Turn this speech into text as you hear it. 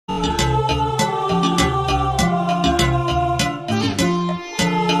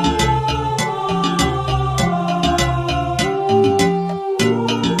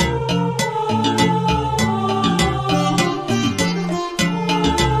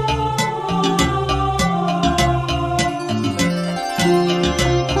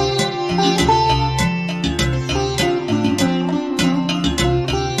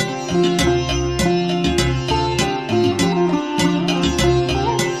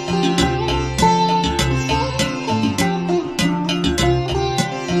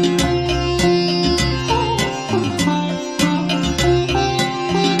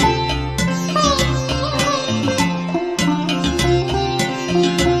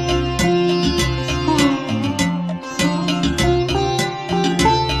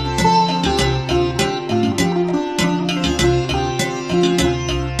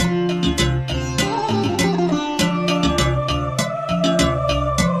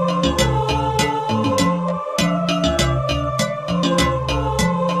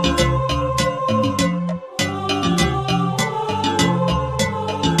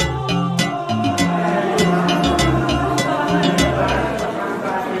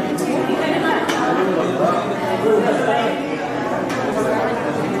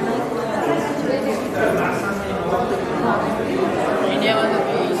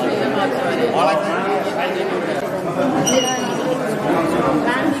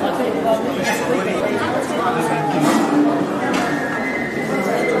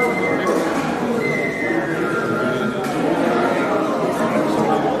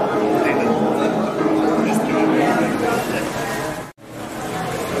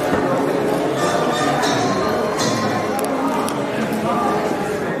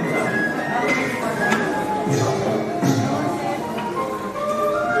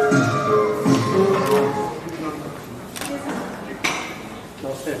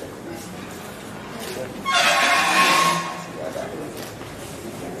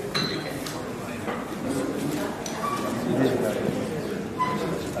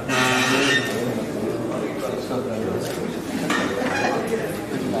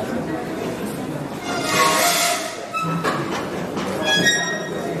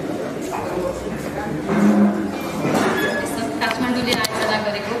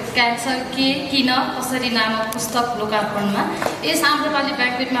Cancer के किन कसरी नामक पुस्तक लोकार्पणमा यस आम्रपाली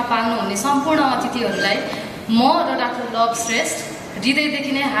ब्याकबेटमा पाल्नुहुने सम्पूर्ण अतिथिहरूलाई म र डाक्टर लभ श्रेष्ठ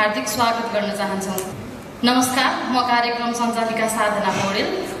हृदयदेखि नै हार्दिक स्वागत गर्न चाहन्छौँ। नमस्कार, म कार्यक्रम सञ्चालिका साधना पौडेल।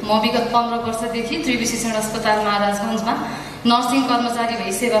 म विगत 15 वर्षदेखि त्रिविशेषण अस्पताल महाराजगञ्जमा नर्सिङ कर्मचारी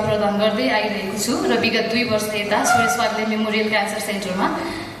भई सेवा प्रदान गर्दै आइरहेको छु र विगत 2 वर्ष यता सुरेश वाग्ले मेमोरियल क्यान्सर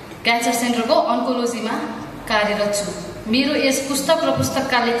सेन्टरको अन्कोलोजीमा कार्यरत छु। मेरो यस पुस्तक र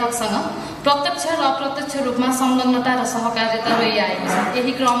पुस्तकका लेखकसँग प्रत्यक्ष र अप्रत्यक्ष रूपमा संलग्नता र सहकार्यता रहिआएको छ।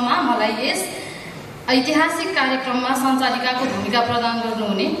 यही क्रममा मलाई यस ऐतिहासिक कार्यक्रममा सञ्चालिकाको भूमिका प्रदान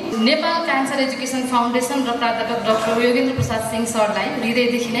गर्नुहुने नेपाल क्यान्सर एजुकेसन फाउन्डेसन र प्राध्यापक डाक्टर योगेन्द्र प्रसाद सिंह सरलाई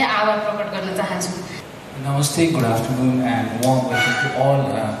हृदयदेखि नै आभार प्रकट गर्न चाहन्छु। Namaste, good afternoon, and warm welcome to all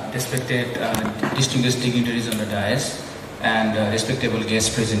respected distinguished dignitaries on the dais and respectable guests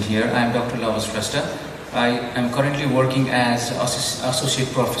present here. I am Dr. Love Shrestha. I am currently working as Associate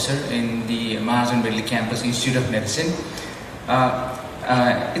Professor in the Mahajan Bedley Campus Institute of Medicine.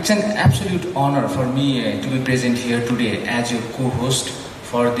 It's an absolute honor for me to be present here today as your co-host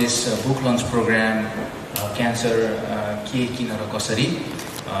for this book launch program, Cancer Ke Kina Ra Kasari,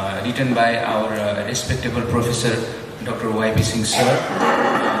 written by our respectable Professor Dr. Y.P. Singh sir,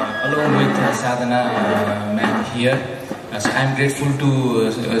 along with Sadhana ma'am here. So I am grateful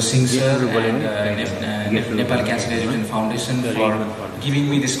to Singh sir and Nepal Cancer Education Foundation for giving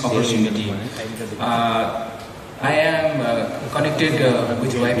me this opportunity. I am connected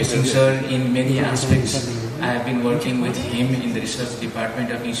with Y.P. Singh sir in many aspects. I have been working with him in the research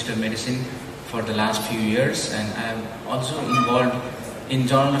department of Institute of Medicine for the last few years, and I am also involved in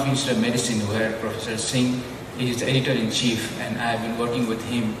Journal of Institute of Medicine, where Professor Singh is the editor-in-chief, and I have been working with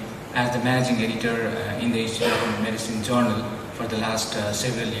him as the managing editor in the Institute of Medicine Journal for the last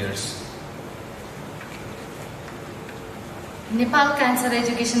several years. Nepal cancer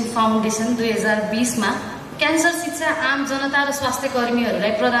education foundation 2020 मा cancer शिक्षा आम जनता र स्वास्थ्य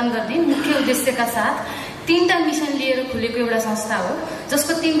कर्मीहरूलाई प्रदान गर्ने मुख्य उद्देश्यका साथ 3टा मिसन लिएर खुलेको एउटा संस्था हो,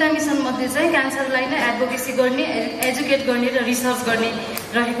 जसको 3टा मिसन मध्ये चाहिँ क्यान्सरलाई नै एडभोकेसी गर्ने, एजुकेट गर्ने र रिसर्च गर्ने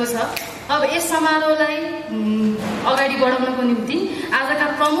रहेको छ। अब यस समारोहलाई अगाडि बढाउनको निम्ति आजका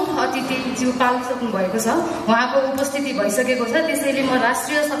प्रमुख अतिथि ज्यू पालिसक्नु भएको छ, उहाँको उपस्थिति भइसकेको छ। त्यसैले म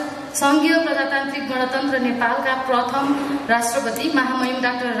राष्ट्रिय संघीय प्रजातान्त्रिक गणतन्त्र नेपालका प्रथम राष्ट्रपति महामहिम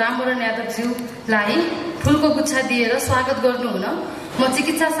डाक्टर रामवरण यादवज्यूलाई फूलको गुच्छा दिएर स्वागत गर्नुहुन म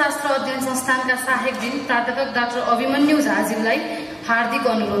चिकित्सा शास्त्र अध्ययन संस्थानका सहायक डिन प्राध्यापक डाक्टर अभिमन्यु झाज्यूलाई हार्दिक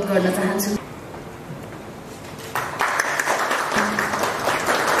अनुरोध गर्न चाहन्छु।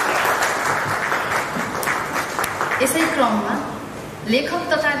 यसै क्रममा लेखक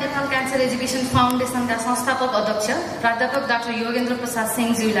तथा नेपाल क्यान्सर एजुकेसन फाउन्डेसनका संस्थापक अध्यक्ष प्राध्यापक डाक्टर योगेन्द्र प्रसाद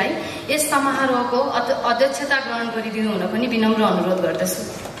सिंहज्यूलाई यस समारोहको अध्यक्षता ग्रहण गरिदिनु हुन पनि विनम्र अनुरोध गर्दछु।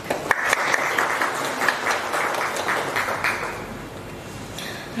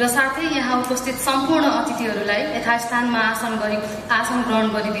 र साथै यहाँ उपस्थित सम्पूर्ण अतिथिहरूलाई यथास्थानमा आसन ग्रहण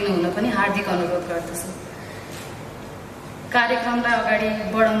गरिदिनु हुन पनि हार्दिक अनुरोध गर्दछु। कार्यक्रमलाई अगाडि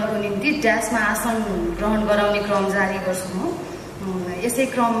बढाउनको निम्ति ड्यासमा आसन ग्रहण गराउने क्रम जारी गर्छु म। यसै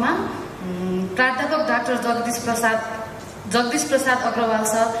क्रममा प्राध्यापक डाक्टर जगदीश प्रसाद अग्रवाल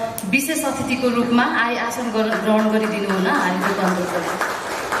सर विशेष अतिथिको रूपमा आसन ग्रहण गरिदिनु हुन हार्दिक अनुरोध गर्छु।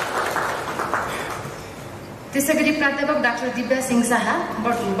 त्यसैगरी प्राध्यापक डाक्टर दिव्या सिंह शाह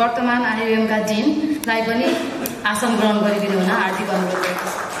वर्तमान आइएमका डिनलाई पनि आसन ग्रहण गरिदिनु हुन हार्दिक अनुरोध गर्छु।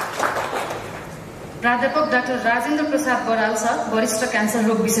 प्राध्यापक डाक्टर राजेन्द्र प्रसाद बराल सर वरिष्ठ क्यान्सर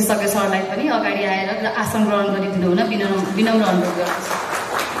रोग विशेषज्ञ सरलाई पनि अगाडि आएर आसन ग्रहण गरिदिनु हुन विनम्र अनुरोध गर्दछु।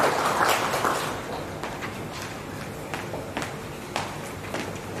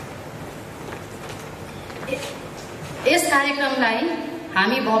 यस कार्यक्रमलाई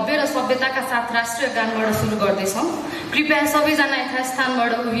हामी भव्य र सभ्यताका साथ राष्ट्रिय गानबाट सुरु गर्दैछौँ। कृपया सबैजना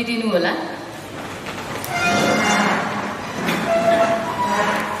यथास्थानबाट उभिदिनु होला।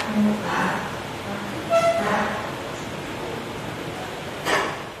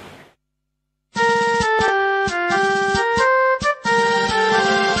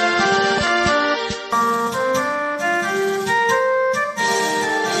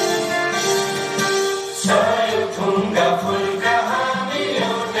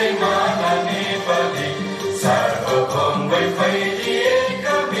 सर्वभौम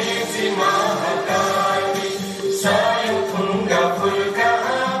वैफैलिएका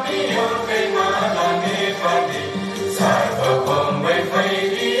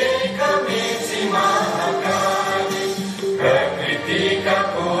पृथ्वीका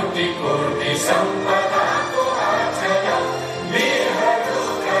कोटि कोटि सम्पदाको आचर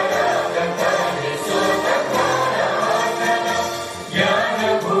वीरहरूका रगतले शोधन ज्ञान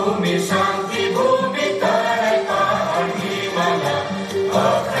भूमि शान्ति भूमि तराई पहाड हिमाल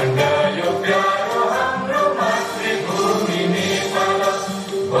अखण्ड यो प्यारो हाम्रो मातृभूमि नेपाल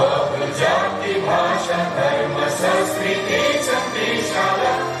बहुजाति भाषा धर्म संस्कृति छ विशाल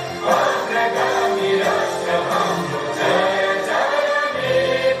अग्रगामी राष्ट्र हाम्रो जय जय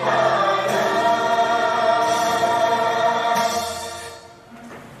नेपाल।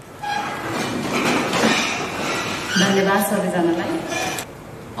 धन्यवाद सबैजनालाई।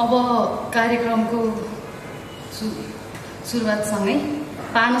 अब कार्यक्रमको सुरुवातसँगै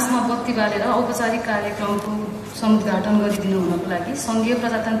पानसमा बत्ती बालेर औपचारिक कार्यक्रमको समुद्घाटन गरिदिनु हुनको लागि सङ्घीय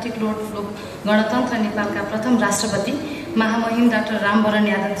प्रजातान्त्रिक लोक गणतन्त्र नेपालका प्रथम राष्ट्रपति महामहिम डाक्टर रामवरण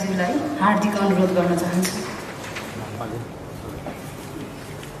यादवज्यूलाई हार्दिक अनुरोध गर्न चाहन्छु।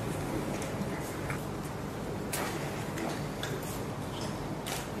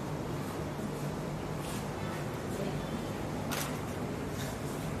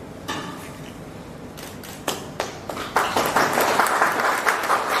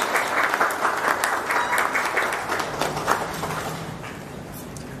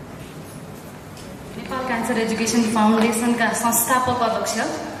 एजुकेशन फाउन्डेशन का संस्थापक अध्यक्ष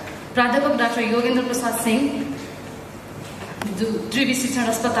प्राध्यापक डाक्टर योगेन्द्र प्रसाद सिंह त्रिवी शिक्षण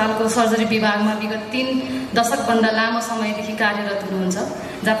अस्पतालको सर्जरी विभागमा विगत 3 दशकभन्दा लामो समयदेखि कार्यरत हुनुहुन्छ।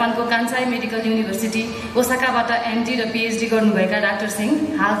 जापानको कान्साई मेडिकल युनिभर्सिटी ओसाकाबाट एमडी र पीएचडी गर्नुभएका डाक्टर सिंह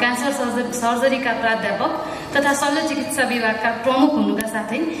हाल क्यान्सर सर्जरीका प्राध्यापक तथा शल्य चिकित्सा विभागका प्रमुख हुनुका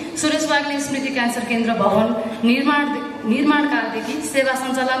साथै सुरेश वाग्ले स्मृति क्यान्सर केन्द्र भवन निर्माणकालदेखि सेवा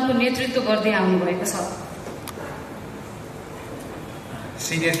सञ्चालनको नेतृत्व गर्दै आउनुभएको छ।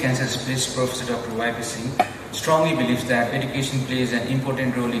 Senior cancer specialist Professor Dr. Y.P. Singh strongly believes that education plays an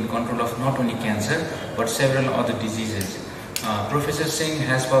important role in control of not only cancer but several other diseases. Professor Singh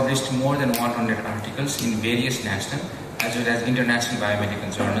has published more than 100 articles in various national as well as international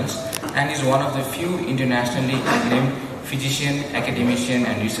biomedical journals and is one of the few internationally acclaimed physician, academician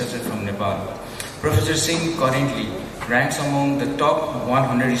and researcher from Nepal. Professor Singh currently ranks among the top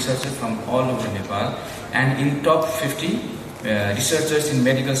 100 researchers from all over Nepal and in top 50 researchers in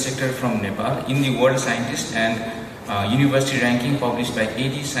medical sector from Nepal in the World Scientist and University ranking published by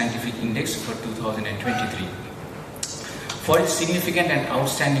AD Scientific Index for 2023. For his significant and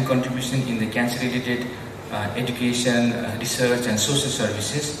outstanding contribution in the cancer-related education, research and social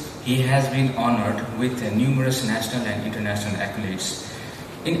services, he has been honored with numerous national and international accolades.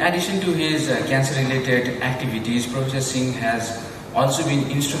 In addition to his cancer-related activities, Professor Singh has also been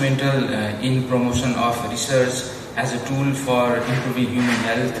instrumental in promotion of research as a tool for improving human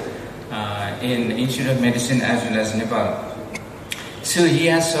health in Institute of Medicine as well as Nepal. So he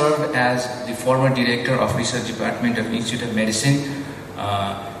has served as the former director of Research Department of Institute of Medicine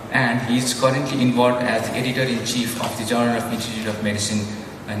and he is currently involved as the editor-in-chief of the Journal of Institute of Medicine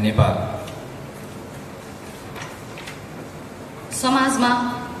Nepal. समाजमा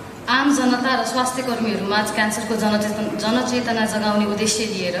आम जनता र स्वास्थ्य कर्मीहरूमाझ क्यान्सरको जनचेतना जगाउने उद्देश्य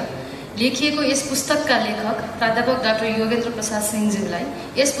लिएर लेखिएको यस पुस्तकका लेखक प्राध्यापक डाक्टर योगेन्द्र प्रसाद सिंहज्यूलाई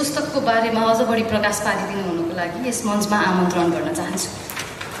यस पुस्तकको बारेमा अझ बढी प्रकाश पारिदिनु हुनुको लागि यस मञ्चमा आमन्त्रण गर्न चाहन्छु।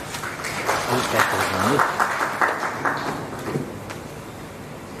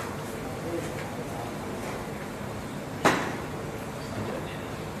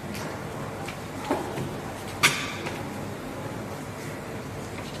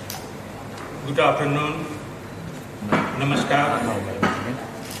 Good afternoon. नमस्कार।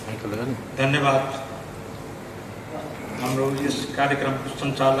 धन्यवाद। हाम्रो यस कार्यक्रमको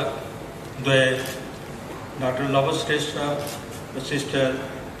सञ्चालक द्वय डाक्टर लवश्रेष्ठ र सिस्टर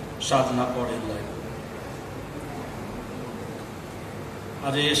साधना पौडेललाई।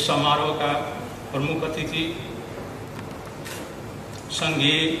 आज यस समारोहका प्रमुख अतिथि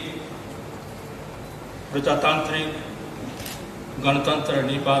सङ्घीय प्रजातान्त्रिक गणतन्त्र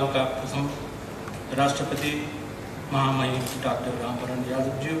नेपालका प्रथम राष्ट्रपति महामहिम डाक्टर रामवरण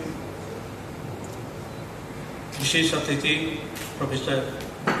यादवज्यू, विशेष अतिथि प्रोफेसर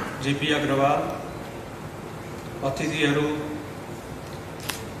जेपी अग्रवाल, अतिथिहरू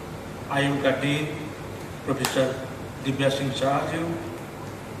आयोगका डिन प्रोफेसर दिव्या सिंह शाहज्यू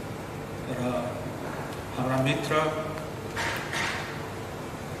र हाम्रा मित्र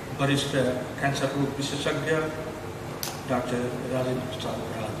वरिष्ठ क्यान्सर रोग विशेषज्ञ डाक्टर राजेन्द्र प्रसाद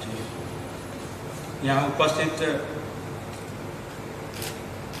राजी, यहाँ उपस्थित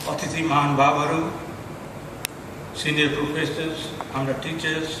अतिथि महानुभावहरू, सिनियर प्रोफेसर्स, हाम्रा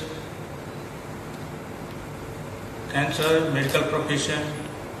टिचर्स, क्यान्सर मेडिकल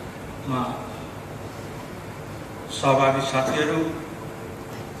प्रोफेसनमा सहभागी साथीहरू,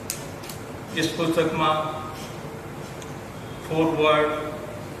 यस पुस्तकमा फोरवर्ड,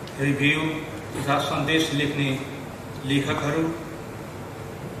 रिभ्यू तथा सन्देश लेख्ने लेखकहरू,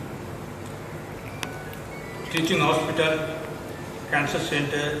 teaching hospital, cancer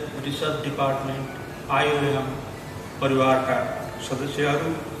centre, research department, IOM परिवारका सदस्यहरू,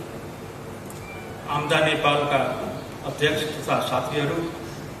 आम्दा नेपालका अध्यक्ष तथा साथीहरू,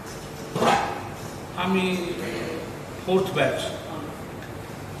 हामी 4th ब्याच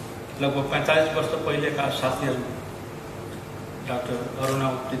लगभग 45 वर्ष पहिलेका साथीहरू, डाक्टर अरुणा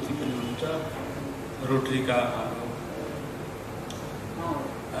उप्रेती पनि हुनुहुन्छ, रोटरीका हाम्रो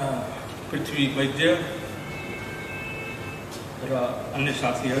पृथ्वी वैद्य र अन्य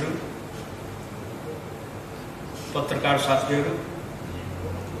साथीहरू, पत्रकार साथीहरू,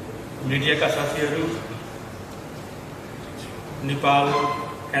 मिडियाका साथीहरू, नेपाल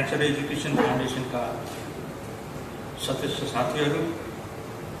क्यान्सर एजुकेसन फाउन्डेसनका सदस्य साथीहरू,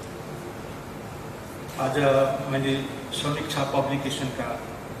 आज मैले समीक्षा पब्लिकेसनका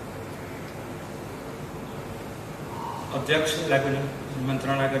अध्यक्षलाई पनि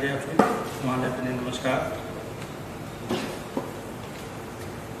निमन्त्रणा गरेको छु, उहाँलाई पनि नमस्कार।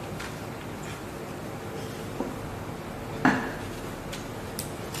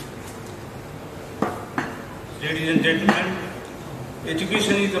 Ladies and gentlemen,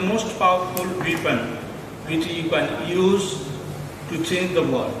 education is the most powerful weapon which you can use to change the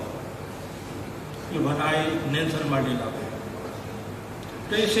world. यो भनाइ नेल्सन मण्डेलाको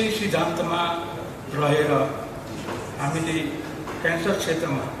र यसै सिद्धान्तमा रहेर हामीले क्यान्सर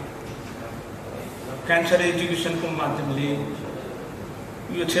क्षेत्रमा क्यान्सर एजुकेसनको माध्यमले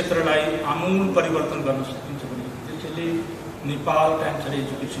यो क्षेत्रलाई आमूल परिवर्तन गर्न सकिन्छ भने त्यसैले नेपाल क्यान्सर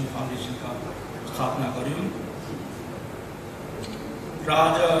एजुकेसन फाउन्डेसनका स्थापना गर्यौँ र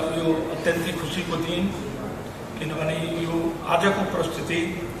आज यो अत्यन्तै खुसीको दिन, किनभने यो आजको प्रस्तुति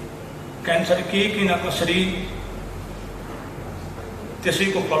क्यान्सर के किन कसरी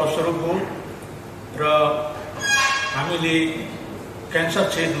त्यसैको फलस्वरूप हो र हामीले क्यान्सर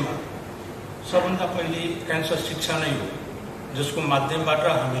क्षेत्रमा सबभन्दा पहिले क्यान्सर शिक्षा नै हो जसको माध्यमबाट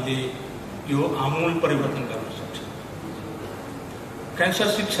हामीले यो आमूल परिवर्तन गर्न सक्छौँ। क्यान्सर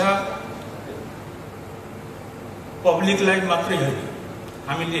शिक्षा पब्लिकलाई मात्रै होइन,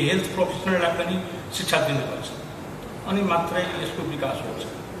 हामीले हेल्थ प्रोफेसनललाई पनि शिक्षा दिनुपर्छ अनि मात्रै यसको विकास हुन्छ।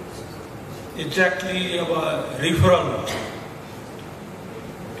 एक्ज्याक्टली अब रिफरल हुन्छ,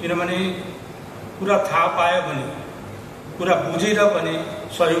 किनभने कुरा थाहा पायो भने, कुरा बुझेर पनि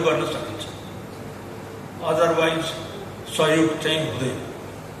सहयोग गर्न सकिन्छ, अदरवाइज सहयोग चाहिँ हुँदैन।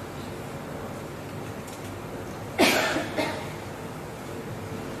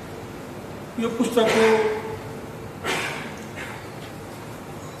 यो पुस्तकको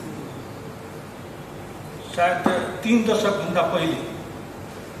सायद 3 दशकभन्दा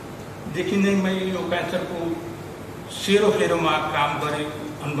पहिलेदेखि नै मैले यो क्यान्सरको सेरोफेरोमा काम गरेको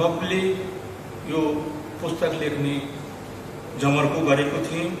अनुभवले यो पुस्तक लेख्ने जमर्को गरेको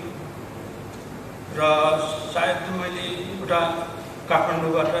थिएँ र सायद मैले एउटा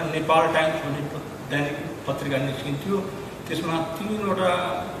काठमाडौँबाट नेपाल टाइम्स भन्ने दैनिक पत्रिका निस्किन्थ्यो, त्यसमा 3वटा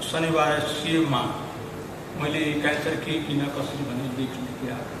शनिबार सिएमा मैले क्यान्सर के किन कसरी भन्ने लेख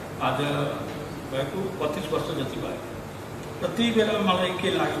लेखेँ। आज भएको 32 वर्ष जति भयो र त्यही बेला मलाई के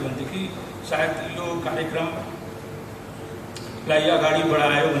लाग्यो भनेदेखि सायद यो कार्यक्रमलाई अगाडि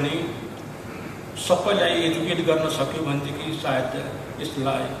बढायो भने, सबैलाई एजुकेट गर्न सक्यो भनेदेखि सायद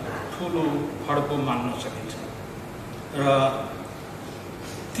यसलाई ठुलो फड्को मान्न सकिन्छ र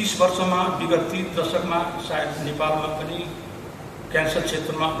 30 वर्षमा विगत 30 दशकमा सायद नेपालमा पनि क्यान्सर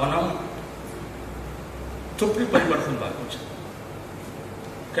क्षेत्रमा भनौँ थुप्रै परिवर्तन भएको छ।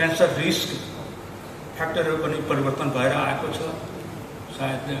 क्यान्सर रिस्क फ्याक्टरहरू पनि परिवर्तन भएर आएको छ।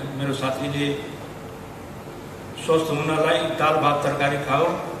 सायद मेरो साथीले स्वस्थ हुनलाई दाल भात तरकारी खाऊ,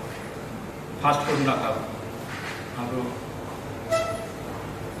 फास्ट फुड नखाऊ, हाम्रो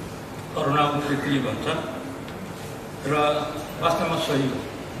अरुणा उप्रेतीले भन्छ र वास्तवमा सही हो,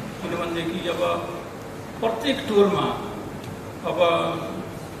 किनभनेदेखि अब प्रत्येक टोलमा अब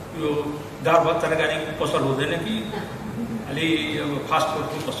यो दाल भात तरकारीको पसल हुँदैन कि अलि अब फास्ट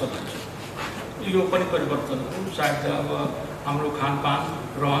फुडको पसल हुन्छ। यो पनि परिवर्तन हो। सायद अब हाम्रो खानपान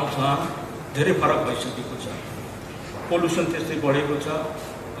रहनसहन धेरै फरक भइसकेको छ, पोल्युसन त्यस्तै बढेको छ,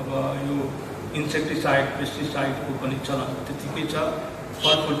 अब यो इन्सेक्टिसाइड पेस्टिसाइडको पनि चलन त्यतिकै छ,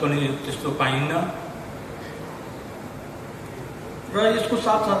 फलफुल पनि त्यस्तो पाइन्न र यसको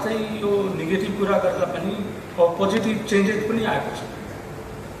साथसाथै यो नेगेटिभ कुरा गर्दा पनि पोजिटिभ चेन्जेस पनि आएको छ।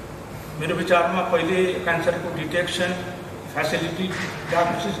 मेरो विचारमा पहिले क्यान्सरको डिटेक्सन फेसिलिटी,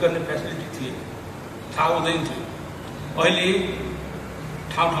 डायग्नोसिस गर्ने फेसिलिटी थिए, थाहा हुँदैन थियो। अहिले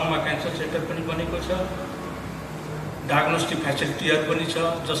ठाउँ ठाउँमा क्यान्सर सेन्टर पनि बनेको छ, डायग्नोस्टिक फेसिलिटीहरू पनि छ,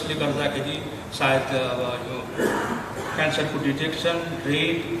 जसले गर्दाखेरि सायद अब यो क्यान्सरको डिटेक्सन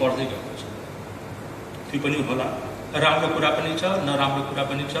रेट बढ्दै गएको छ। त्यो पनि होला, राम्रो कुरा पनि छ, नराम्रो कुरा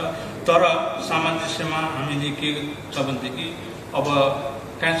पनि छ। तर सामञ्जस्यमा हामीले के छ भनेदेखि अब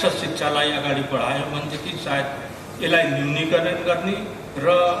क्यान्सर शिक्षालाई अगाडि बढायो भनेदेखि सायद यसलाई न्यूनीकरण गर्ने र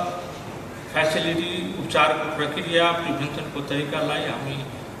फेसिलिटी, उपचारको प्रक्रिया, प्रिभेन्सनको तरिकालाई हामी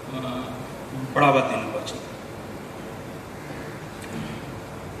बढावा दिनुपर्छ।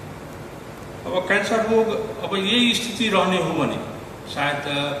 अब क्यान्सर रोग अब यही स्थिति रहने हो भने सायद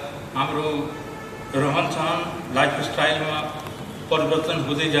हाम्रो रहनसहन, लाइफस्टाइलमा परिवर्तन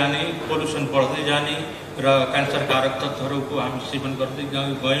हुँदै जाने, पोल्युसन बढ्दै जाने र क्यान्सरकारक तत्त्वहरूको हामी सेवन गर्दै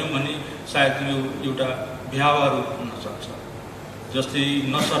गयौँ भने सायद यो एउटा भयावह रूप हुन सक्छ। जस्तै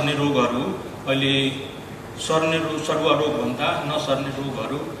नसर्ने रोगहरू, अहिले सरुवा रोगभन्दा नसर्ने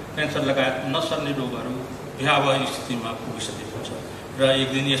रोगहरू, क्यान्सर लगायत नसर्ने रोगहरू भयावह स्थितिमा पुगिसकेको छ र एक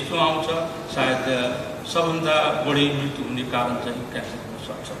दिन यस्तो आउँछ सायद सबभन्दा बढी मृत्यु हुने कारण चाहिँ क्यान्सर हुन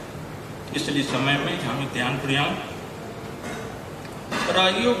सक्छ। यसैले समयमै हामी ध्यान पुर्याउँ। र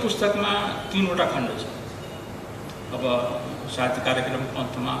यो पुस्तकमा 3वटा खण्ड छ। अब साहित्य कार्यक्रमको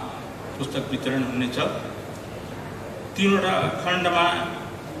अन्तमा पुस्तक वितरण हुनेछ। 3वटा खण्डमा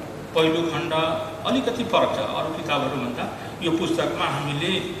पहिलो खण्ड अलिकति फरक छ अरू किताबहरूभन्दा। यो पुस्तकमा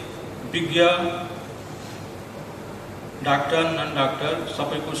हामीले विज्ञ, डाक्टर, नन डाक्टर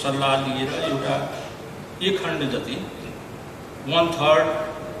सबैको सल्लाह लिएर एउटा 1 खण्ड जति 1/3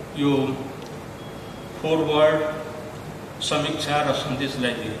 यो फोरवर्ड, समीक्षा र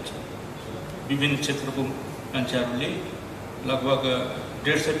सन्देशलाई लिएको छ। विभिन्न क्षेत्रको मान्छेहरूले लगभग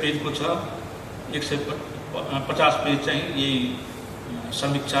 150 पेजको छ, 150 पेज चाहिँ यही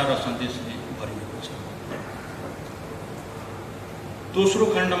समीक्षा र सन्देशले भरिएको छ। दोस्रो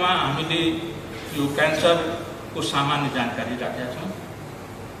खण्डमा हामीले यो क्यान्सरको सामान्य जानकारी राखेका छौँ।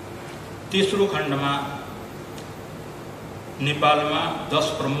 तेस्रो खण्डमा नेपालमा 10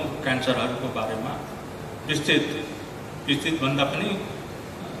 प्रमुख क्यान्सरहरूको बारेमा विस्तृत भन्दा पनि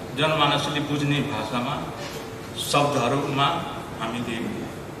जनमानसले बुझ्ने भाषामा, शब्दहरूमा हामीले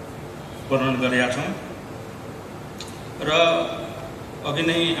वर्णन गरेका छौँ। र अघि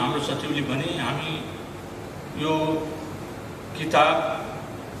नै हाम्रो सचिवले भने हामी यो किताब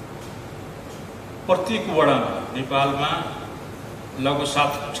प्रत्येक वडामा, नेपालमा लगभग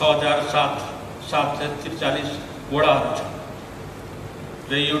 6,743 वडाहरू छन्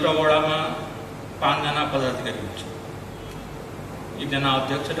र एउटा वडामा 5 जना पदाधिकारी हुन्छ, 1 जना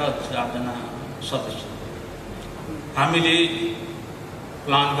अध्यक्ष र 4 जना सदस्य। हामीले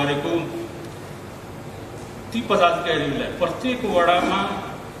प्लान गरेको ती पदाधिकारीलाई प्रत्येक वडामा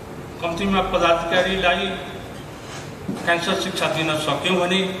कम्तीमा पदाधिकारीलाई क्यान्सर शिक्षा दिन सक्यौँ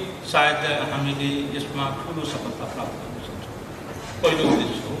भने सायद हामीले यसमा ठुलो सफलता प्राप्त गर्न सक्छौँ। पहिलो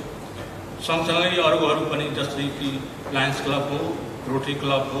उद्देश्य हो। सँगसँगै अरू पनि जस्तै कि लायन्स क्लब हो, रोटरी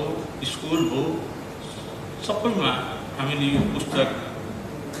क्लब हो, स्कुल हो, सबैमा हामीले यो पुस्तक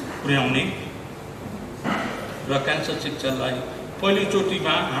पुर्याउने र क्यान्सर शिक्षालाई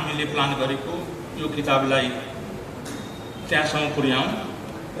पहिलोचोटिमा हामीले प्लान गरेको यो किताबलाई त्यहाँसम्म पुर्याउँ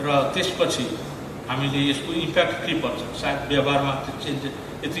र त्यसपछि हामीले यसको इम्प्याक्ट के पर्छ। सायद व्यवहारमा चेन्ज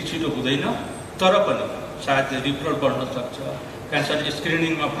यति छिटो हुँदैन, तर पनि सायद रिफरल बढ्न सक्छ, क्यान्सर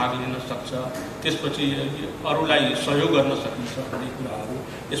स्क्रिनिङमा भाग लिन सक्छ, त्यसपछि अरूलाई सहयोग गर्न सकिन्छ भन्ने कुराहरू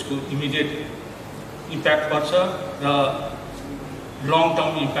यसको इमिडिएट इम्प्याक्ट पर्छ र लङ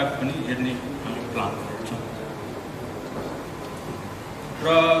टर्म इम्प्याक्ट पनि हेर्ने हामी प्लान गर्छौँ। र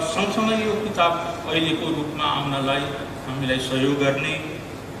सँगसँगै यो किताब अहिलेको रूपमा आउनलाई हामीलाई सहयोग गर्ने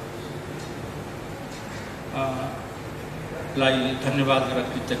लाई धन्यवाद र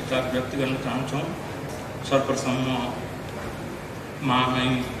कृतज्ञता व्यक्त गर्न चाहन्छौँ। सर्वप्रथम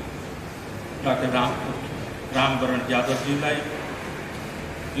महामहिम डाक्टर रामवरण यादवजीलाई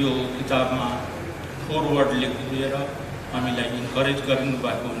यो किताबमा फोरवर्ड लेखिदिएर हामीलाई इन्करेज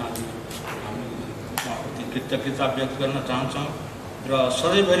गर्नुभएको हुनाले हामी उहाँप्रति कृतज्ञता व्यक्त गर्न चाहन्छौँ र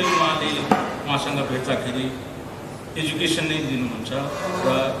सधैँभरि उहाँसँग भेट्दाखेरि एजुकेसन नै दिनुहुन्छ र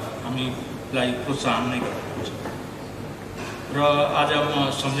हामीलाई प्रोत्साहन नै गर्नुहुन्छ। र आज म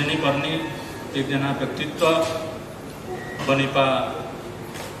सम्झिनै पर्ने एकजना व्यक्तित्व बनेपा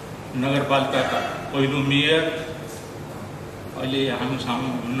नगरपालिकाका पहिलो मेयर अहिले हामी सामु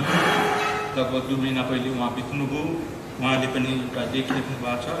हुन्न, लगभग 2 महिना पहिले उहाँ बित्नुभयो। उहाँले पनि एउटा लेख लेख्नु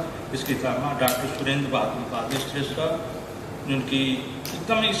भएको छ यस किताबमा। डाक्टर सुरेन्द्र बहादुर श्रेष्ठ जुन कि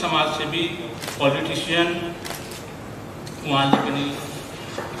एकदमै समाजसेवी पोलिटिसियन, उहाँले पनि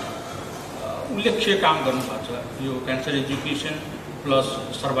उल्लेख्य काम गर्नुभएको छ। यो cancer education plus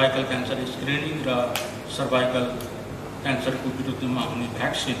cervical cancer screening र सर्भाइकल क्यान्सरको विरुद्धमा हुने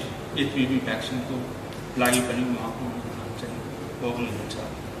भ्याक्सिन, HPV भ्याक्सिनको लागि पनि उहाँको चाहिँ भोग्नुहुन्छ।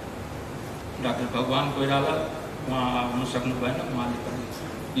 डाक्टर भगवान कोइराला उहाँ आउन सक्नु भएन, उहाँले पनि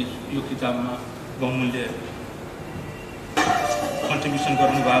यो किताबमा बहुमूल्य कन्ट्रिब्युसन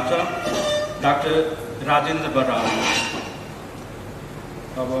गर्नुभएको छ। डाक्टर राजेन्द्र बराल,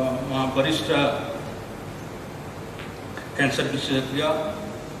 अब उहाँ वरिष्ठ क्यान्सर विशेषज्ञ,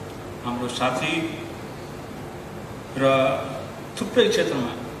 हाम्रो साथी र थुप्रै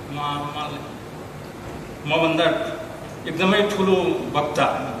क्षेत्रमा उहाँले मभन्दा एकदमै ठुलो वक्ता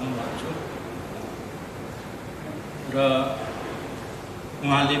हुनुभएको छु र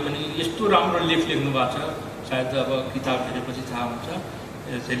उहाँले पनि यस्तो राम्रो लेख लेख्नु भएको छ, सायद अब किताब हेरेपछि थाहा हुन्छ।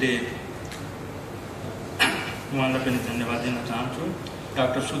 त्यसैले उहाँलाई पनि धन्यवाद दिन चाहन्छु।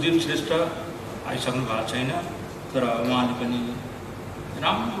 डाक्टर सुदीप श्रेष्ठ आइसक्नु भएको छैन, तर उहाँले पनि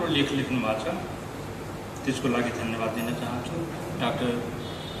राम्रो लेख लेख्नु भएको छ, त्यसको लागि धन्यवाद दिन चाहन्छु। डाक्टर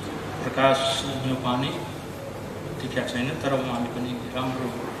प्रकाश न्यौपाने देखिया छैन, तर उहाँले पनि राम्रो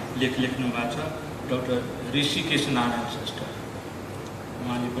लेख लेख्नु भएको छ। डाक्टर ऋषिकेश नारायण श्रेष्ठ,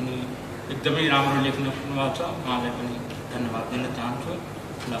 उहाँले पनि एकदमै राम्रो लेख्नु भएको छ, उहाँलाई पनि धन्यवाद दिन चाहन्छु।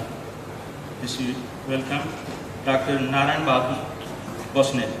 ल, वेलकम। डाक्टर नारायण बहादुर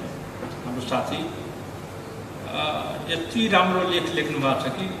बस्नेत, हाम्रो साथी, यति राम्रो लेख लेख्नु भएको छ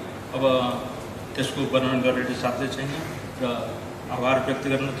कि अब त्यसको वर्णन गरेर साध्य छैन र आभार व्यक्त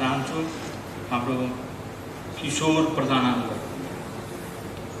गर्न चाहन्छु। हाम्रो किशोर प्रधानमन्त्री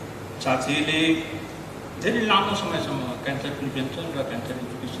साथीले धेरै लामो समयसम्म क्यान्सर प्रिभेन्सन र क्यान्सर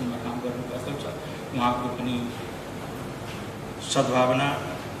एजुकेसनमा काम गर्नुभएको छ। उहाँको पनि सद्भावना,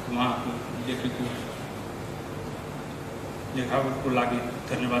 उहाँको लेखावटको लागि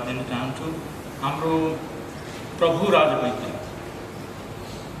धन्यवाद दिन चाहन्छु। हाम्रो प्रभु राज वैद्य,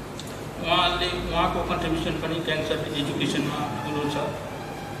 उहाँको कन्ट्रिब्युसन पनि क्यान्सर एजुकेसनमा ठुलो छ।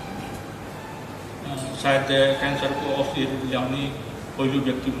 सायद क्यान्सरको औषधिहरू ल्याउने पहिलो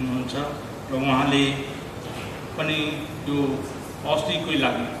व्यक्ति हुनुहुन्छ र उहाँले पनि यो औषधिकै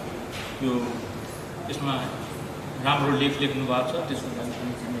लागि यो यसमा राम्रो लेख लेख्नु भएको छ, त्यसको लागि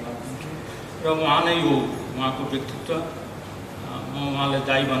पनि धन्यवाद दिन्छु। र उहाँ नै हो, उहाँको व्यक्तित्व म उहाँलाई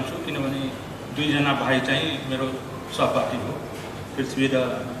दाई भन्छु, किनभने दुईजना भाइ चाहिँ मेरो सहपाठी हो, पृथ्वी र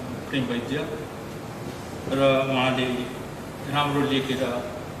प्रेम वैद्य, र उहाँले राम्रो लेखेर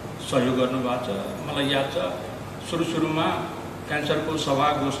सहयोग गर्नुभएको छ। मलाई याद छ सुरुमा क्यान्सरको सभा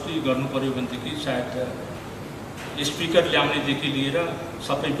गोष्ठी गर्नु पर्यो भनेदेखि सायद स्पिकर ल्याउनेदेखि लिएर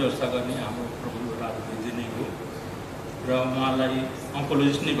सबै व्यवस्था गर्ने हाम्रो प्रभु राज वैद्य नै हो र उहाँलाई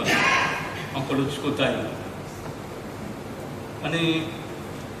अन्कोलोजिस्ट नै भन्नु, अन्कोलोजिस्टको दाइ हो। अनि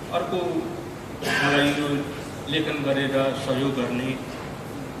अर्को मलाई यो लेखन गरेर सहयोग गर्ने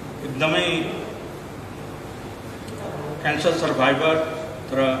एकदमै क्यान्सर सर्भाइभर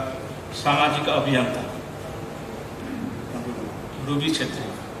र सामाजिक अभियन्ता रुबी छेत्री,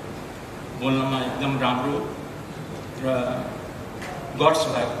 बोल्नमा एकदम राम्रो र गट्स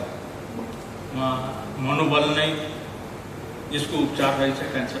भएको, उहाँ मनोबल नै यसको उपचार रहेछ,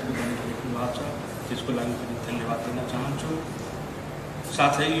 क्यान्सरको पनि लेख्नु भएको छ, त्यसको लागि पनि धन्यवाद दिन चाहन्छु।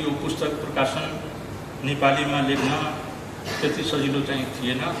 साथै यो पुस्तक प्रकाशन नेपालीमा लेख्न त्यति सजिलो चाहिँ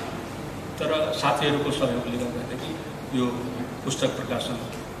थिएन, तर साथीहरूको सहयोगले गर्दाखेरि यो पुस्तक प्रकाशन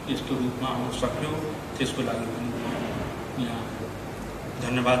यस्तो रूपमा आउन सक्यो, त्यसको लागि पनि यहाँ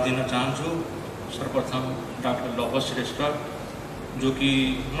धन्यवाद दिन चाहन्छु। सर्वप्रथम डाक्टर लभ श्रेष्ठ, जो कि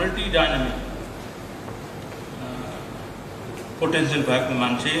मल्टी डाइनामिक पोटेन्सियल भएको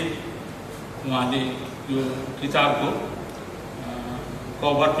मान्छे, उहाँले यो किताबको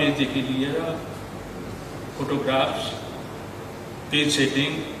कभर पेजदेखि लिएर photographs, page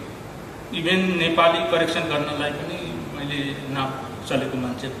setting, even Nepali correction गर्नलाई पनि मैले नाम चलेको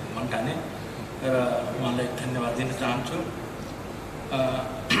मान्छे भन्ठाने र उहाँलाई धन्यवाद दिन चाहन्छु।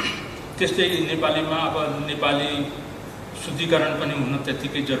 त्यस्तै नेपालीमा अब नेपाली शुद्धिकरण पनि हुन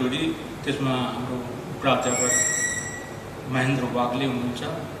त्यत्तिकै जरुरी, त्यसमा हाम्रो प्राध्यापक महेन्द्र वाग्ले हुनुहुन्छ,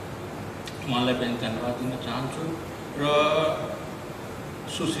 उहाँलाई पनि धन्यवाद दिन चाहन्छु। र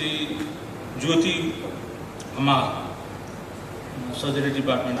सुश्री ज्योति हमाल, सर्जरी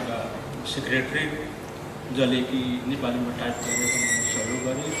डिपार्टमेन्टका सेक्रेटरी, जसले कि नेपालीमा टाइप गरेर सहयोग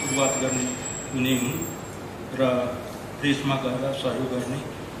गरे, सुरुवात गर्ने उनी हुन् र प्रेसमा गएर सहयोग गर्ने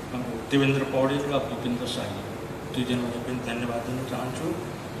हाम्रो देवेन्द्र पौडेल र भूपेन्द्र शाही, दुईजनालाई पनि धन्यवाद दिन चाहन्छु।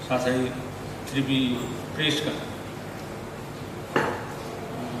 साथै त्रिवी प्रेसका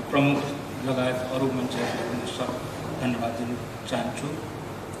प्रमुख लगायत अरू मान्छेहरूले पनि धन्यवाद दिन चाहन्छु।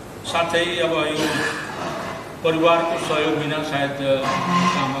 साथै अब यो परिवारको सहयोग बिना सायद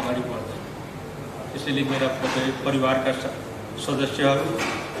काम अगाडि बढ्दैन। त्यसैले मेरा परिवारका सदस्यहरू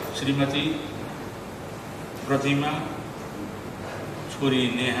श्रीमती प्रतिमा, छोरी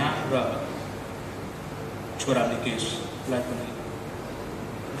नेहा र छोरा निकेशलाई पनि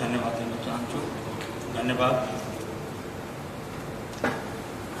धन्यवाद दिन चाहन्छु। धन्यवाद।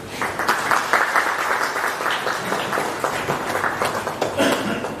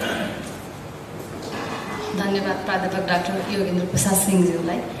 धन्यवाद प्राध्यापक डाक्टर योगेन्द्र प्रसाद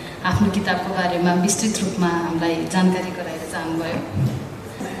सिंहज्यूलाई आफ्नो किताबको बारेमा विस्तृत रूपमा हामीलाई जानकारी गराएर जानुभयो।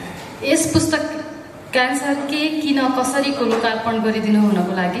 यस पुस्तक क्यान्सर के किन कसरीको लोकार्पण गरिदिनु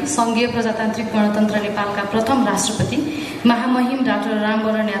हुनको लागि सङ्घीय प्रजातान्त्रिक गणतन्त्र नेपालका प्रथम राष्ट्रपति महामहिम डाक्टर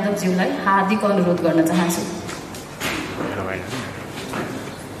रामवरण यादवज्यूलाई हार्दिक अनुरोध गर्न चाहन्छु।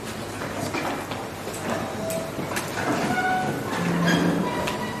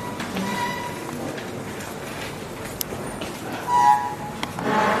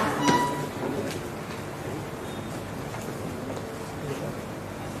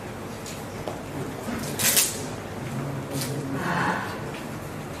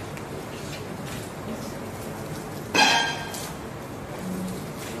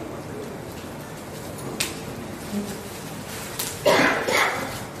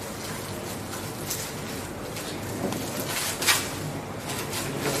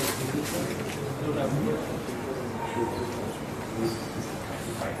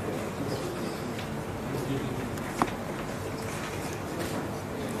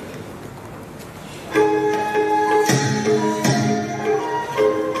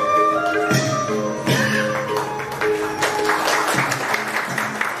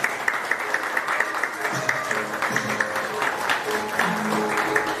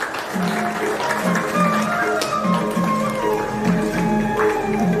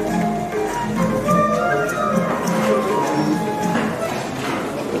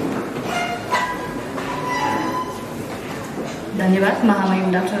 धन्यवाद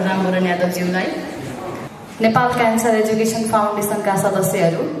महामहिम doctor Ram Baran यादवज्यूलाई। Nepal cancer education फाउन्डेसनका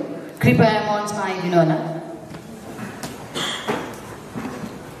सदस्यहरू कृपया मञ्चमा आइदिनुहोला।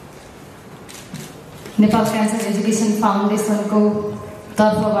 नेपाल क्यान्सर एजुकेसन फाउन्डेसनको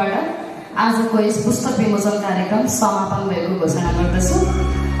तर्फबाट आजको यस पुस्तक विमोचन कार्यक्रम समापन भएको घोषणा गर्दछु।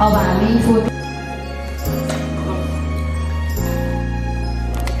 अब हामी फोटो